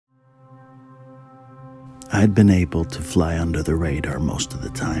I'd been able to fly under the radar most of the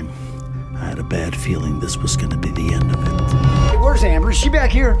time. I had a bad feeling this was going to be the end of it. Hey, where's Amber? Is she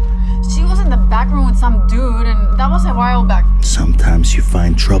back here? She was in the back room with some dude, and that was a while back. Sometimes you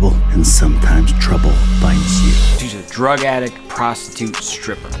find trouble, and sometimes trouble finds you. She's a drug addict, prostitute,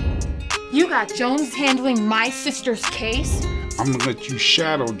 stripper. You got Jones handling my sister's case? I'm gonna let you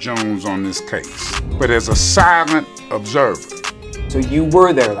shadow Jones on this case, but as a silent observer. So you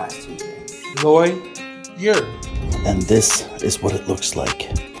were there last Tuesday? Lloyd, you're. And this is what it looks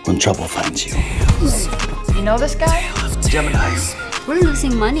like when trouble finds you. You know this guy? Gemini. We're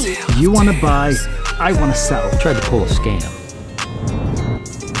losing money. You want to buy, I want to sell. Tried to pull a scam.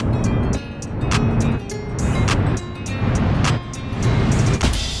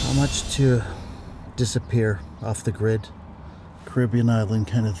 How much to disappear off the grid? Caribbean island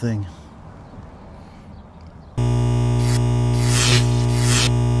kind of thing.